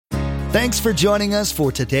Thanks for joining us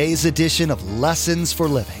for today's edition of Lessons for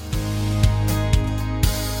Living.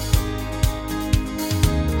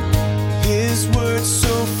 His word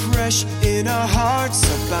so fresh in our hearts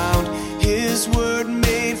abound. His word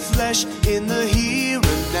made flesh in the here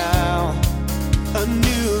and now. A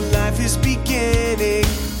new life is beginning.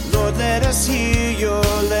 Lord, let us hear your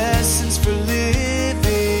lessons for living.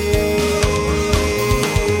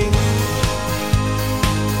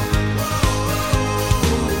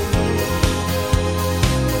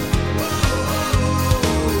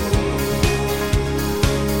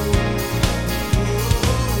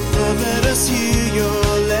 Lord, let us hear your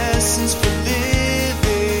lessons for living.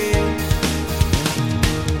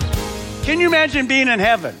 Can you imagine being in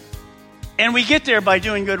heaven? And we get there by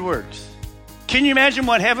doing good works. Can you imagine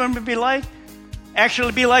what heaven would be like? Actually,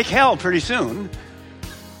 it'd be like hell pretty soon.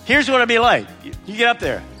 Here's what it'd be like. You get up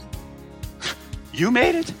there. You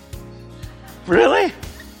made it? Really?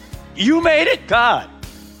 You made it? God.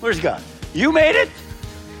 Where's God? You made it?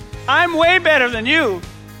 I'm way better than you.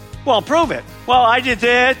 Well, prove it. Well, I did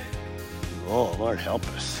it. Oh, Lord, help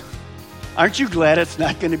us. Aren't you glad it's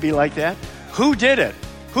not going to be like that? Who did it?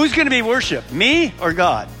 Who's going to be worshiped? Me or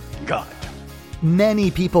God? God.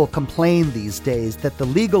 Many people complain these days that the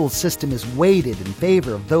legal system is weighted in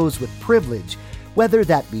favor of those with privilege, whether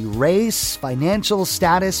that be race, financial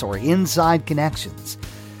status, or inside connections.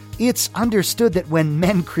 It's understood that when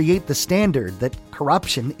men create the standard, that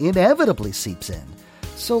corruption inevitably seeps in.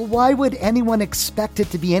 So why would anyone expect it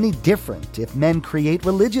to be any different if men create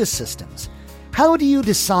religious systems? How do you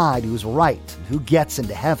decide who's right and who gets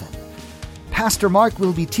into heaven? Pastor Mark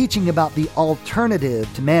will be teaching about the alternative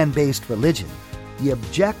to man-based religion, the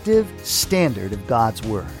objective standard of God's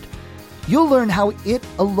Word. You'll learn how it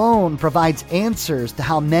alone provides answers to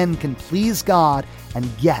how men can please God and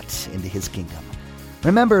get into His kingdom.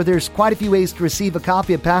 Remember, there's quite a few ways to receive a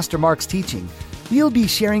copy of Pastor Mark's teaching. We'll be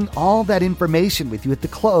sharing all that information with you at the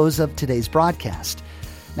close of today's broadcast.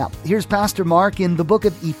 Now, here's Pastor Mark in the book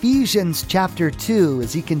of Ephesians chapter 2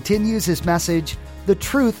 as he continues his message, The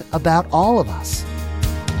Truth About All of Us.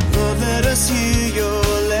 Lord, let us hear your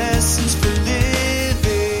lessons for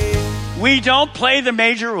living. We don't play the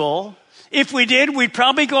major role. If we did, we'd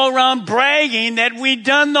probably go around bragging that we'd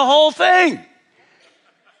done the whole thing.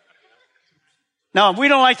 Now, we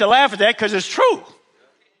don't like to laugh at that because it's true.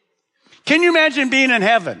 Can you imagine being in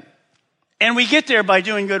heaven? And we get there by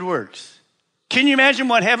doing good works. Can you imagine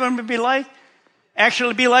what heaven would be like?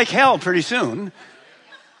 Actually, it'd be like hell pretty soon.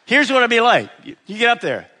 Here's what it'd be like. You get up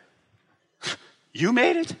there. You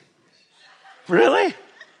made it? Really?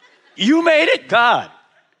 You made it? God.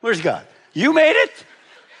 Where's God? You made it?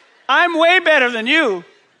 I'm way better than you.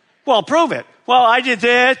 Well, prove it. Well, I did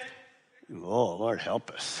it. Oh, Lord,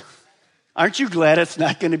 help us. Aren't you glad it's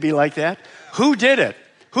not going to be like that? Who did it?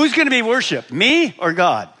 Who's going to be worshiped? Me or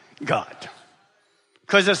God? God.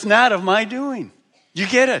 Because it's not of my doing. You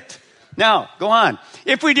get it? Now, go on.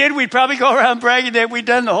 If we did, we'd probably go around bragging that we'd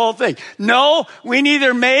done the whole thing. No, we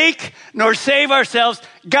neither make nor save ourselves.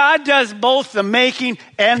 God does both the making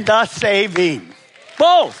and the saving.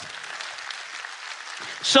 Both.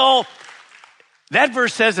 So, that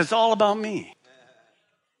verse says it's all about me.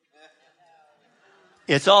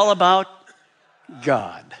 It's all about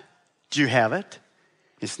God. Do you have it?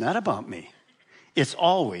 It's not about me. It's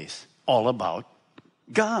always all about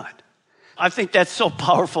God. I think that's so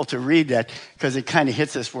powerful to read that because it kind of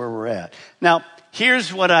hits us where we're at. Now,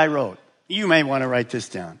 here's what I wrote. You may want to write this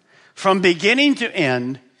down. From beginning to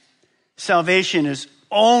end, salvation is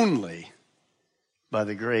only by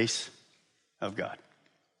the grace of God.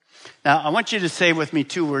 Now, I want you to say with me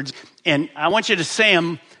two words, and I want you to say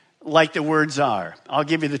them like the words are. I'll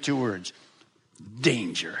give you the two words.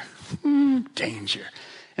 Danger. Danger.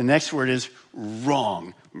 And the next word is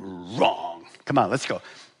wrong. Wrong. Come on, let's go.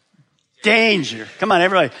 Danger. Come on,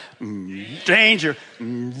 everybody. Danger.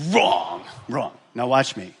 Wrong. Wrong. Now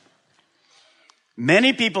watch me.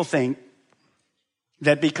 Many people think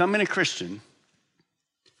that becoming a Christian,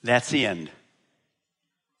 that's the end.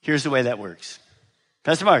 Here's the way that works.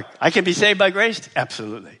 Pastor Mark, I can be saved by grace?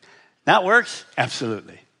 Absolutely. That works?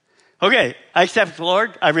 Absolutely. Okay, I accept the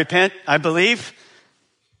Lord. I repent. I believe.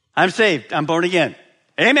 I'm saved. I'm born again.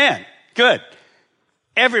 Amen. Good.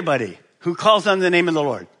 Everybody who calls on the name of the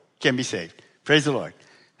Lord can be saved. Praise the Lord.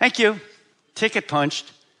 Thank you. Ticket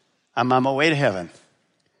punched. I'm on my way to heaven.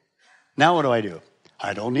 Now what do?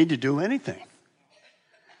 I don't need to do anything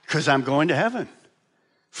because I'm going to heaven.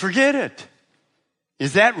 Forget it.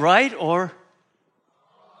 Is that right or?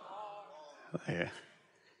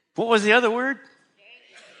 What was the other word?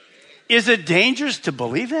 Is it dangerous to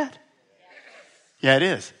believe that? Yeah, it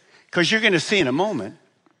is. Because you're going to see in a moment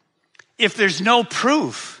if there's no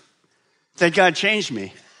proof that God changed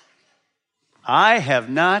me, I have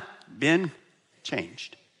not been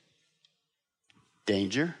changed.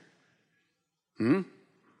 Danger.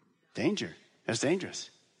 Danger. That's dangerous.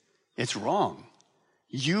 It's wrong.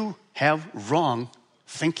 You have wrong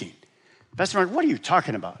thinking. Pastor Mark, what are you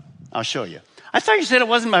talking about? I'll show you. I thought you said it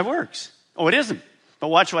wasn't by works. Oh, it isn't. But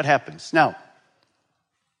watch what happens. Now,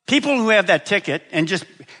 people who have that ticket, and just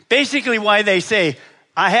basically why they say,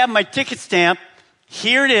 I have my ticket stamp,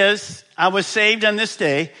 here it is, I was saved on this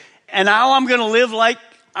day, and now I'm going to live like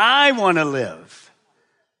I want to live.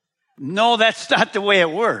 No, that's not the way it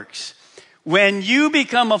works. When you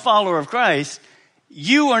become a follower of Christ,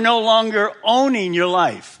 you are no longer owning your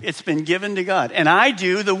life. It's been given to God. And I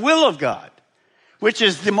do the will of God, which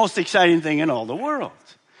is the most exciting thing in all the world.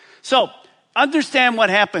 So, understand what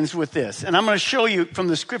happens with this. And I'm going to show you from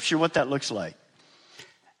the scripture what that looks like.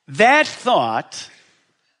 That thought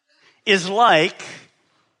is like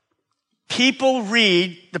people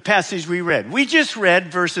read the passage we read. We just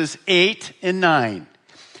read verses 8 and 9.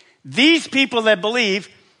 These people that believe,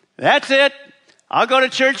 that's it. I'll go to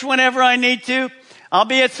church whenever I need to. I'll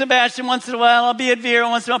be at Sebastian once in a while. I'll be at Vera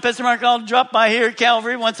once in a while. Pastor Mark, I'll drop by here at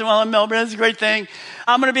Calvary once in a while in Melbourne. It's a great thing.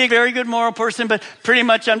 I'm going to be a very good moral person, but pretty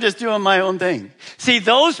much I'm just doing my own thing. See,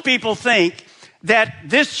 those people think that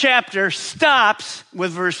this chapter stops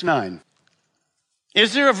with verse 9.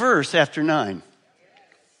 Is there a verse after 9?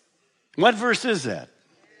 What verse is that?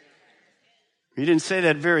 You didn't say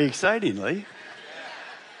that very excitingly.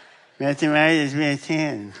 Matthew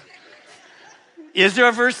 10. Is there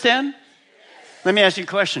a verse 10? Let me ask you a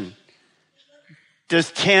question.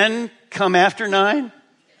 Does 10 come after 9?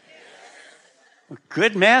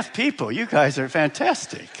 Good math people. You guys are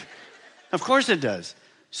fantastic. Of course it does.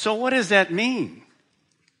 So what does that mean?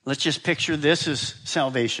 Let's just picture this as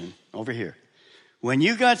salvation over here. When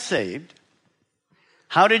you got saved,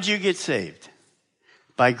 how did you get saved?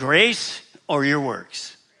 By grace or your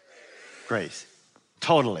works? Grace.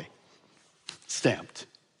 Totally. Stamped.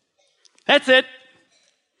 That's it.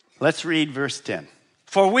 Let's read verse 10.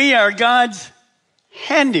 For we are God's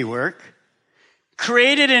handiwork,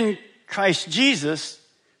 created in Christ Jesus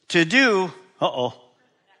to do,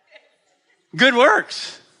 good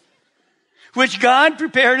works, which God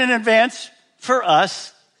prepared in advance for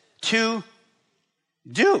us to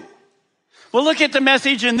do. Well, look at the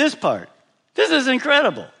message in this part. This is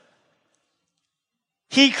incredible.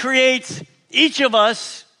 He creates each of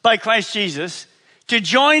us by Christ Jesus to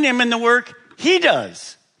join him in the work he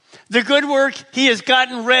does. The good work he has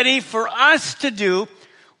gotten ready for us to do,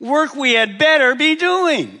 work we had better be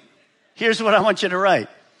doing. Here's what I want you to write.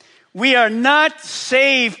 We are not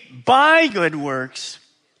saved by good works,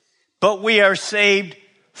 but we are saved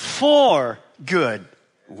for good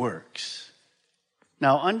works.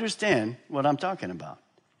 Now understand what I'm talking about.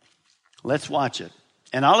 Let's watch it.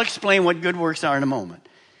 And I'll explain what good works are in a moment.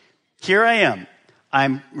 Here I am.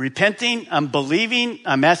 I'm repenting, I'm believing,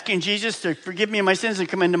 I'm asking Jesus to forgive me of my sins and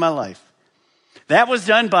come into my life. That was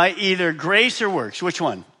done by either grace or works. Which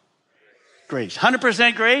one? Grace.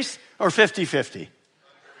 100% grace or 50-50?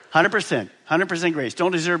 100%. 100% grace.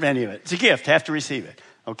 Don't deserve any of it. It's a gift. Have to receive it.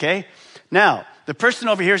 Okay? Now, the person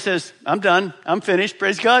over here says, I'm done. I'm finished.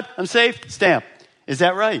 Praise God. I'm saved. Stamp. Is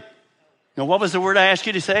that right? Now, what was the word I asked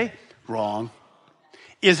you to say? Wrong.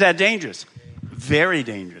 Is that dangerous? Very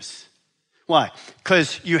dangerous. Why?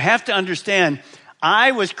 Because you have to understand,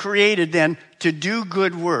 I was created then to do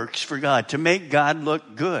good works for God, to make God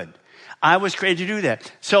look good. I was created to do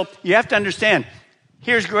that. So you have to understand,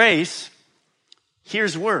 here's grace,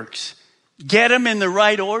 here's works. Get them in the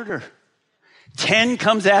right order. 10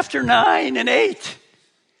 comes after 9 and 8.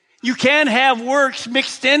 You can't have works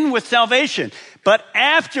mixed in with salvation. But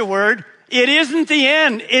afterward, it isn't the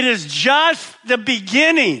end. It is just the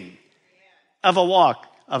beginning of a walk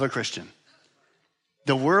of a Christian.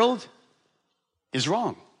 The world is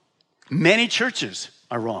wrong. Many churches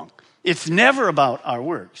are wrong. It's never about our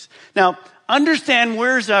works. Now, understand,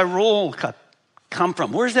 where's our role come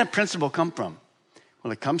from? Where's that principle come from?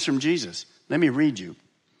 Well, it comes from Jesus. Let me read you.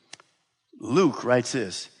 Luke writes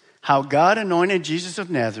this, how God anointed Jesus of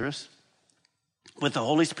Nazareth with the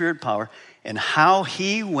Holy Spirit power, and how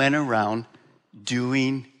he went around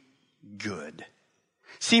doing good.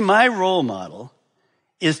 See, my role model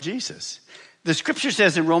is Jesus. The scripture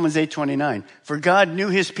says in Romans 8:29, for God knew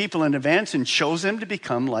his people in advance and chose them to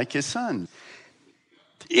become like his son.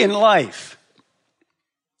 In life,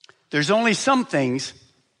 there's only some things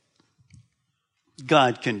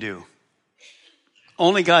God can do.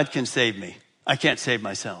 Only God can save me. I can't save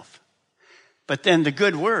myself. But then the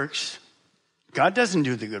good works, God doesn't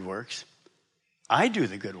do the good works. I do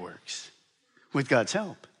the good works with God's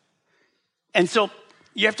help. And so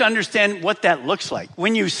you have to understand what that looks like.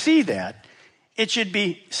 When you see that, it should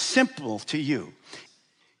be simple to you.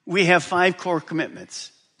 We have 5 core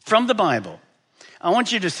commitments from the Bible. I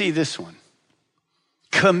want you to see this one.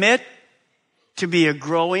 Commit to be a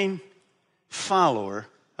growing follower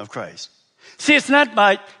of Christ. See, it's not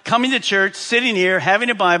by coming to church, sitting here, having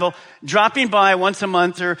a Bible, dropping by once a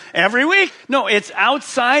month or every week. No, it's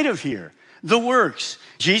outside of here. The works.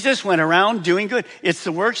 Jesus went around doing good. It's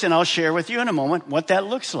the works, and I'll share with you in a moment what that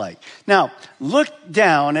looks like. Now, look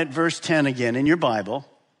down at verse 10 again in your Bible.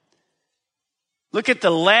 Look at the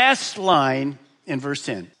last line in verse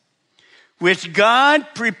 10. Which God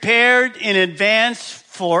prepared in advance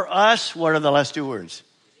for us. What are the last 2 words?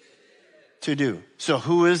 To do. So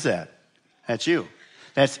who is that? That's you.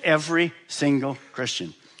 That's every single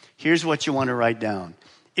Christian. Here's what you want to write down.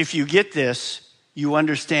 If you get this, you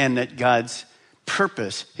understand that God's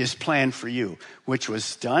purpose, his plan for you, which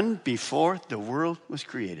was done before the world was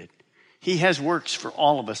created. He has works for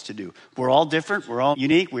all of us to do. We're all different. We're all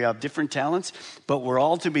unique. We have different talents, but we're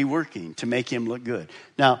all to be working to make him look good.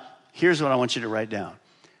 Now, here's what I want you to write down.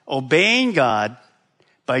 Obeying God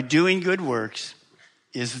by doing good works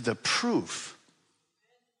is the proof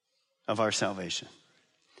of our salvation.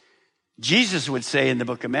 Jesus would say in the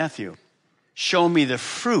book of Matthew, show me the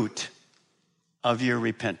fruit of your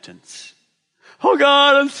repentance. Oh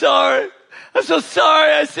God, I'm sorry. I'm so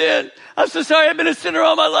sorry I sinned. I'm so sorry I've been a sinner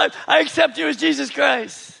all my life. I accept you as Jesus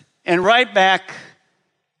Christ. And right back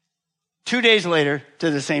 2 days later to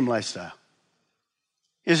the same lifestyle.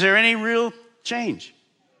 Is there any real change?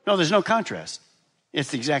 No, there's no contrast.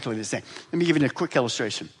 It's exactly the same. Let me give you a quick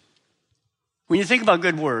illustration. When you think about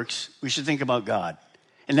good works, we should think about God.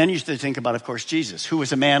 And then you should think about, of course, Jesus, who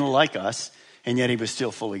was a man like us, and yet he was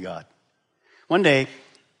still fully God. One day,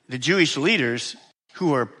 the Jewish leaders,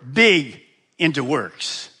 who were big into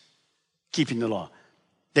works, keeping the law,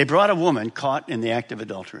 they brought a woman caught in the act of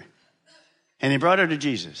adultery. And they brought her to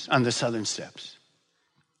Jesus on the southern steps.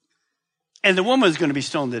 And the woman was going to be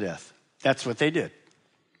stoned to death. That's what they did.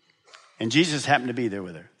 And Jesus happened to be there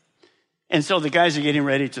with her. And so the guys are getting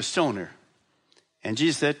ready to stone her. And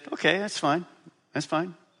Jesus said, okay, that's fine. That's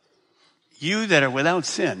fine. You that are without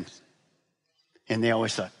sin. And they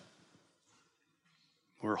always thought,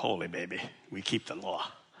 we're holy, baby. We keep the law.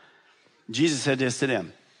 Jesus said this to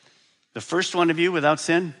them. The first one of you without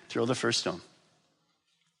sin, throw the first stone.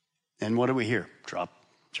 And what do we hear? Drop,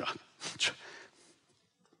 drop, drop.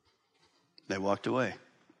 They walked away.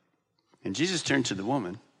 And Jesus turned to the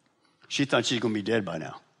woman. She thought she's going to be dead by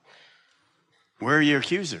now. Where are your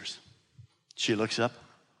accusers? She looks up.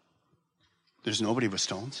 There's nobody with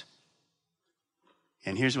stones.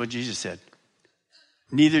 And here's what Jesus said.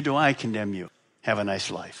 Neither do I condemn you. Have a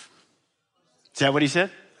nice life. Is that what he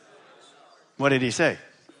said? What did he say?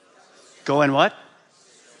 Go and what?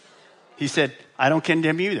 He said, I don't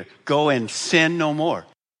condemn you either. Go and sin no more.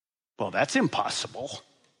 Well, that's impossible.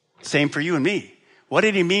 Same for you and me. What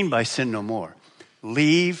did he mean by sin no more?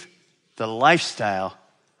 Leave the lifestyle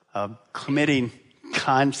of committing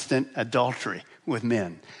constant adultery with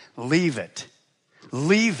men. Leave it.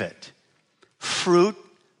 Leave it. Fruit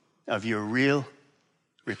of your real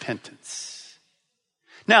repentance.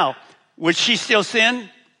 Now, would she still sin?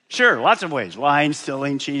 Sure, lots of ways. Lying,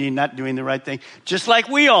 stealing, cheating, not doing the right thing. Just like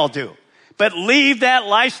we all do. But leave that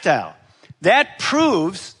lifestyle. That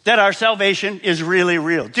proves that our salvation is really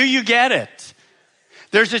real. Do you get it?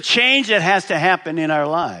 There's a change that has to happen in our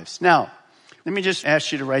lives. Now, let me just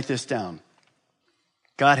ask you to write this down.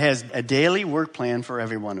 God has a daily work plan for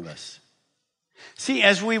every one of us. See,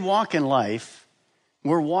 as we walk in life,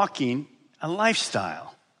 we're walking a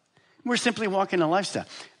lifestyle. We're simply walking a lifestyle.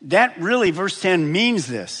 That really, verse 10 means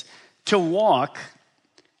this. To walk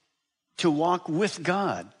with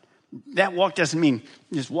God. That walk doesn't mean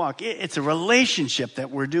just walk. It's a relationship that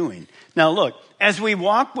we're doing. Now look, as we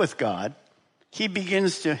walk with God, he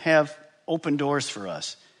begins to have open doors for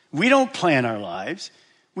us. We don't plan our lives.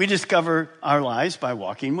 We discover our lives by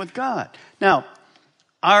walking with God. Now,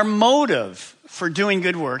 our motive for doing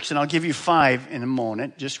good works, and I'll give you 5 in a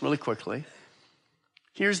moment, just really quickly.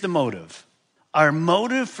 Here's the motive. Our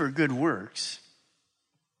motive for good works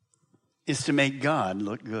is to make God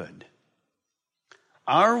look good.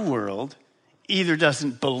 Our world either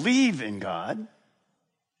doesn't believe in God,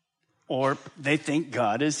 or they think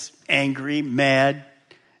God is angry, mad.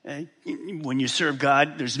 When you serve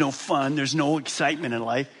God, there's no fun, there's no excitement in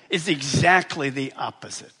life. It's exactly the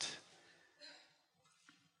opposite.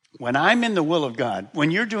 When I'm in the will of God,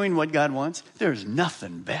 when you're doing what God wants, there's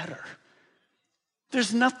nothing better.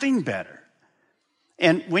 There's nothing better.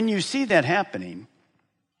 And when you see that happening,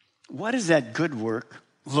 what does that good work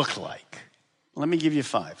look like? Let me give you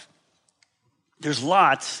 5. There's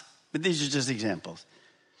lots, but these are just examples.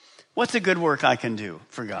 What's a good work I can do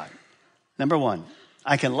for God? Number 1,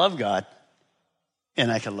 I can love God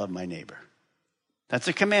and I can love my neighbor. That's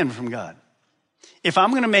a command from God. If I'm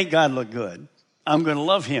going to make God look good, I'm going to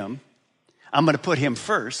love him. I'm going to put him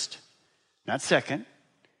first, not second.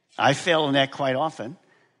 I fail in that quite often.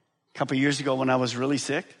 A couple of years ago when I was really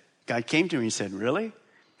sick, God came to me and said, really?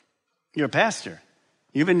 You're a pastor.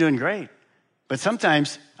 You've been doing great. But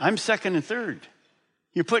sometimes I'm second and third.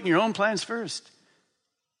 You're putting your own plans first.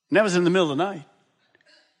 And that was in the middle of the night.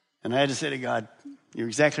 And I had to say to God, you're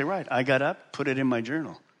exactly right. I got up, put it in my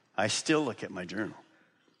journal. I still look at my journal.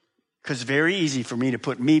 Because it's very easy for me to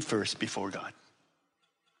put me first before God.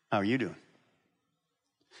 How are you doing?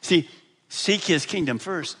 See, seek his kingdom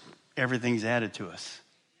first. Everything's added to us.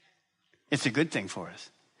 It's a good thing for us.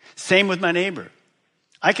 Same with my neighbor.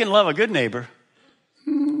 I can love a good neighbor.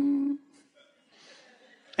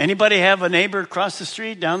 Anybody have a neighbor across the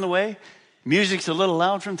street, down the way? Music's a little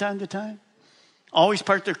loud from time to time? Always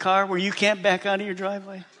park their car where you can't back out of your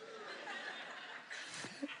driveway?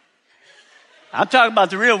 I'm talking about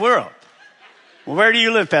the real world. Well, where do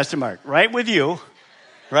you live, Pastor Mark? Right with you.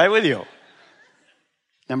 Right with you.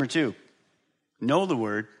 Number 2, know the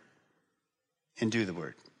word and do the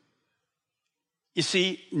word. You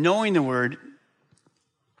see, knowing the word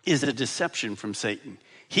is a deception from Satan.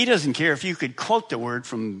 He doesn't care if you could quote the word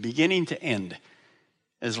from beginning to end,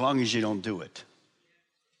 as long as you don't do it.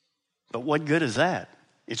 But what good is that?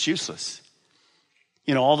 It's useless.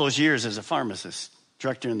 You know, all those years as a pharmacist,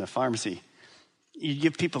 director in the pharmacy, you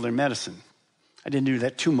give people their medicine. I didn't do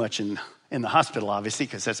that too much in the hospital, obviously,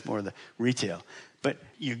 because that's more the retail. But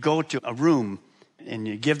you go to a room and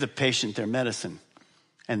you give the patient their medicine,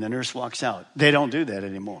 and the nurse walks out. They don't do that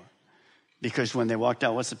anymore. Because when they walked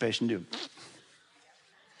out, what's the patient do?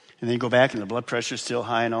 And then you go back and the blood pressure's still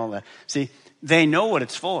high and all that. See, they know what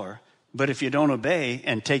it's for, but if you don't obey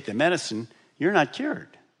and take the medicine, you're not cured.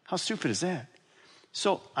 How stupid is that?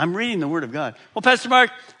 So I'm reading the Word of God. Well, Pastor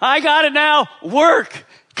Mark, I got it now. Work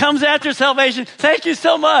comes after salvation. Thank you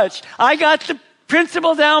so much. I got the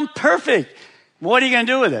principle down perfect. What are you going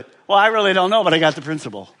to do with it? Well, I really don't know, but I got the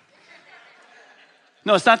principle.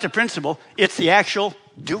 No, it's not the principle. It's the actual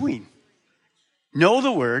doing. Know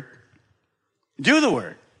the Word. Do the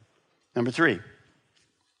Word. Number 3,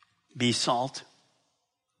 be salt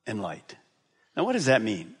and light. Now, what does that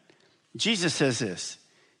mean? Jesus says this,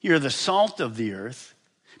 you're the salt of the earth,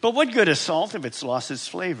 but what good is salt if it's lost its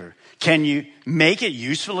flavor? Can you make it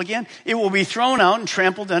useful again? It will be thrown out and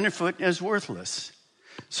trampled underfoot as worthless.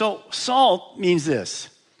 So salt means this.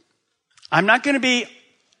 I'm not going to be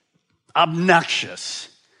obnoxious,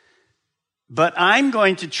 but I'm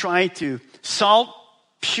going to try to, salt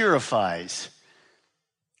purifies.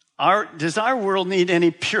 Does our world need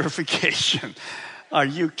any purification? Are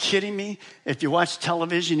you kidding me? If you watch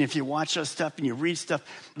television, if you watch us stuff and you read stuff,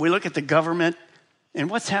 we look at the government and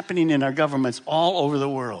what's happening in our governments all over the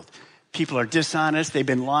world. People are dishonest. They've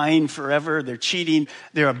been lying forever. They're cheating.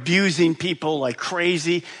 They're abusing people like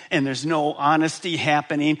crazy. And there's no honesty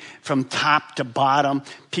happening from top to bottom.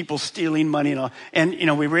 People stealing money and all. And, you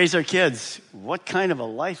know, we raise our kids. What kind of a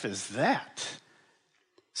life is that?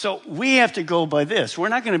 So we have to go by this. We're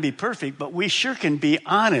not going to be perfect, but we sure can be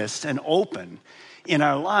honest and open in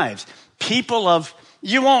our lives. People of,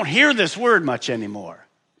 you won't hear this word much anymore.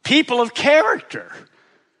 People of character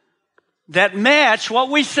that match what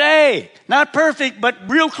we say. Not perfect, but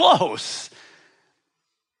real close.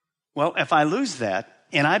 Well, if I lose that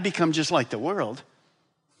and I become just like the world,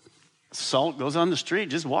 salt goes on the street,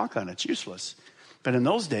 just walk on it. It's useless. But in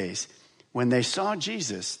those days, when they saw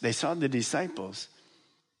Jesus, they saw the disciples,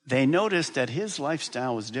 they noticed that his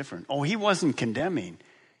lifestyle was different. Oh, he wasn't condemning.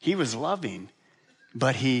 He was loving,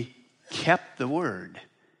 but he kept the word.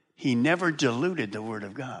 He never diluted the word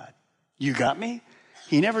of God. You got me?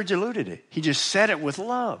 He never diluted it. He just said it with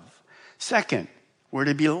love. Second, we're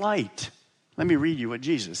to be light. Let me read you what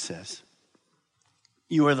Jesus says.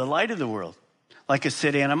 You are the light of the world, like a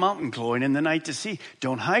city on a mountain glowing in the night to see.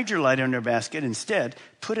 Don't hide your light under a basket. Instead,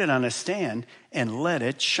 put it on a stand and let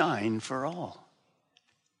it shine for all.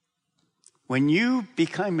 When you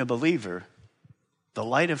become a believer, the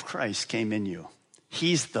light of Christ came in you.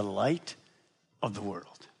 He's the light of the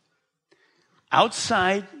world.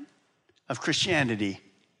 Outside of Christianity,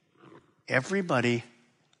 everybody,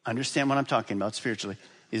 understand what I'm talking about spiritually,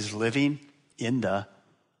 is living in the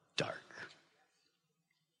dark.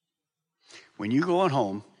 When you go at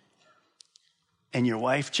home and your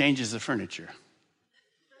wife changes the furniture,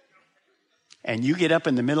 and you get up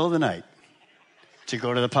in the middle of the night to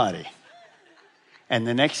go to the potty. And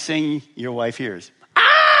the next thing your wife hears,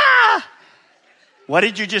 ah! What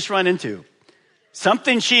did you just run into?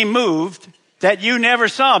 Something she moved that you never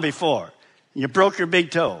saw before. You broke your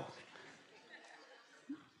big toe.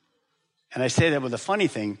 And I say that with a funny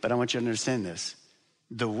thing, but I want you to understand this.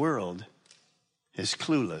 The world is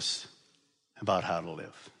clueless about how to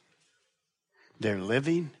live. They're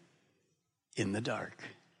living in the dark.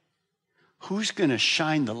 Who's going to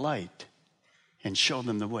shine the light and show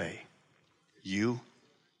them the way? You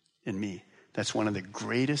and me. That's one of the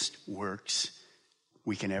greatest works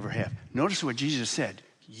we can ever have. Notice what Jesus said.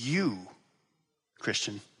 You,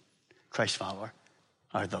 Christian, Christ follower,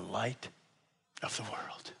 are the light of the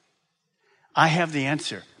world. I have the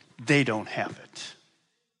answer. They don't have it.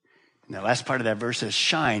 And the last part of that verse says,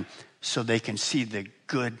 shine so they can see the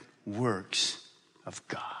good works of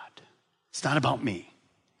God. It's not about me.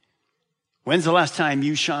 When's the last time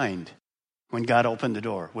you shined? When God opened the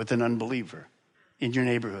door with an unbeliever in your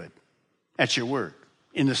neighborhood, at your work,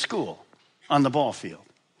 in the school, on the ball field.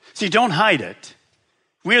 See, don't hide it.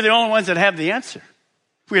 We are the only ones that have the answer.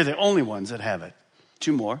 We are the only ones that have it.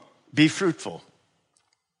 Two more. Be fruitful.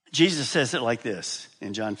 Jesus says it like this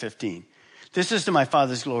in John 15. This is to my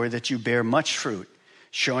Father's glory that you bear much fruit,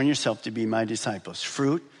 showing yourself to be my disciples.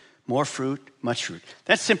 Fruit, more fruit, much fruit.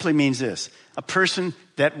 That simply means this. A person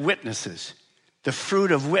that witnesses. The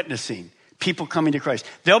fruit of witnessing. People coming to Christ.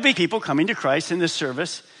 There'll be people coming to Christ in this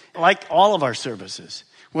service, like all of our services.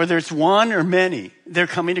 Whether it's one or many, they're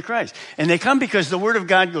coming to Christ. And they come because the word of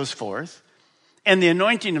God goes forth, and the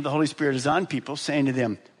anointing of the Holy Spirit is on people, saying to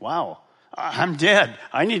them, wow, I'm dead.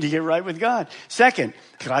 I need to get right with God. Second,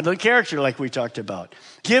 godly character, like we talked about.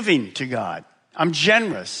 Giving to God. I'm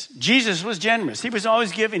generous. Jesus was generous. He was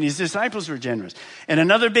always giving. His disciples were generous. And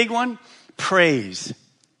another big one, praise.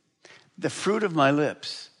 The fruit of my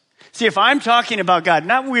lips. See, if I'm talking about God,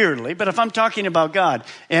 not weirdly, but if I'm talking about God,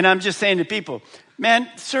 and I'm just saying to people, man,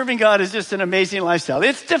 serving God is just an amazing lifestyle.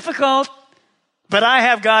 It's difficult, but I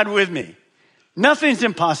have God with me. Nothing's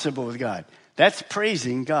impossible with God. That's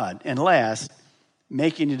praising God. And last,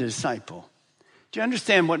 making a disciple. Do you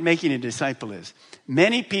understand what making a disciple is?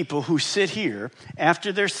 Many people who sit here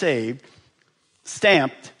after they're saved,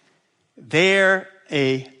 stamped, they're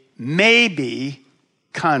a maybe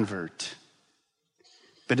convert.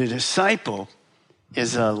 But a disciple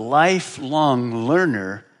is a lifelong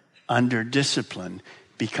learner under discipline,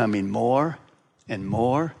 becoming more and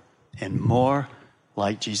more and more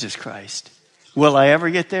like Jesus Christ. Will I ever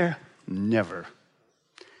get there? Never.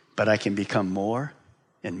 But I can become more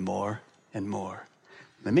and more and more.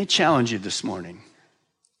 Let me challenge you this morning.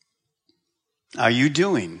 Are you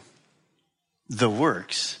doing the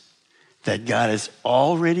works that God has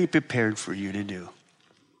already prepared for you to do?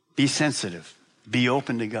 Be sensitive. Be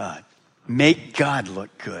open to God. Make God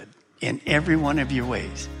look good in every one of your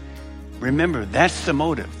ways. Remember, that's the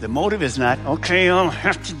motive. The motive is not, okay, I'll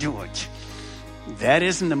have to do it. That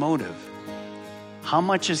isn't the motive. How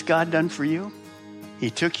much has God done for you? He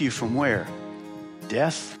took you from where?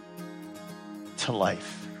 Death to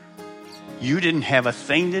life. You didn't have a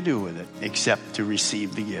thing to do with it except to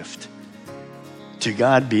receive the gift. To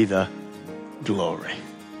God be the glory.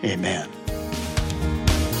 Amen.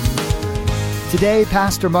 Today,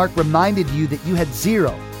 Pastor Mark reminded you that you had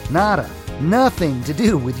zero, nada, nothing to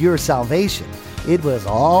do with your salvation. It was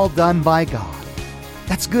all done by God.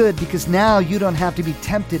 That's good because now you don't have to be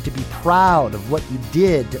tempted to be proud of what you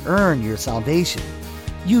did to earn your salvation.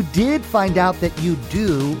 You did find out that you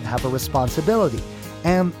do have a responsibility,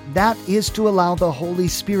 and that is to allow the Holy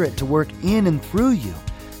Spirit to work in and through you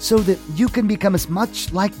so that you can become as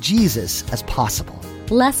much like Jesus as possible.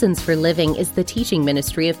 Lessons for Living is the teaching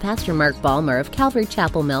ministry of Pastor Mark Balmer of Calvary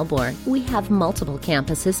Chapel, Melbourne. We have multiple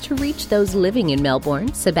campuses to reach those living in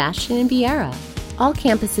Melbourne, Sebastian, and Viera. All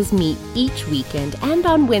campuses meet each weekend and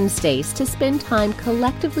on Wednesdays to spend time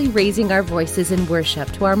collectively raising our voices in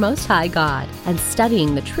worship to our Most High God and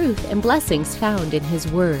studying the truth and blessings found in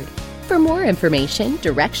His Word. For more information,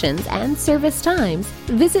 directions, and service times,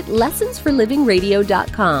 visit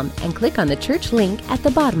lessonsforlivingradio.com and click on the church link at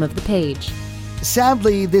the bottom of the page.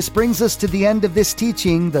 Sadly, this brings us to the end of this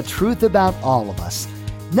teaching, The Truth About All of Us.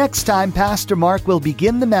 Next time, Pastor Mark will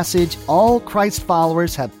begin the message, All Christ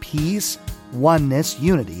followers have peace, oneness,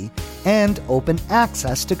 unity, and open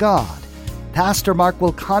access to God. Pastor Mark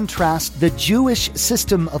will contrast the Jewish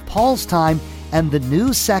system of Paul's time and the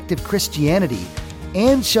new sect of Christianity,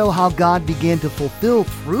 and show how God began to fulfill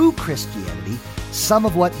through Christianity some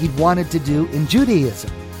of what He'd wanted to do in Judaism.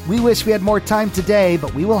 We wish we had more time today,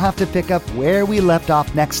 but we will have to pick up where we left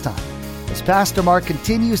off next time. as Pastor Mark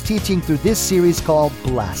continues teaching through this series called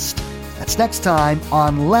Blessed. That's next time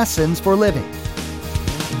on Lessons for Living.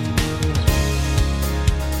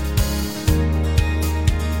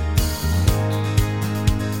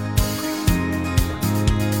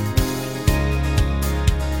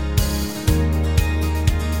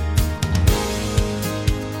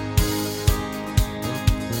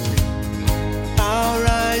 Our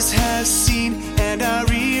eyes have seen and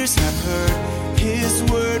our ears have heard His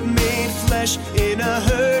word made flesh in a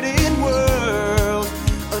hurting world.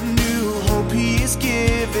 A new hope He is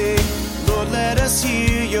giving.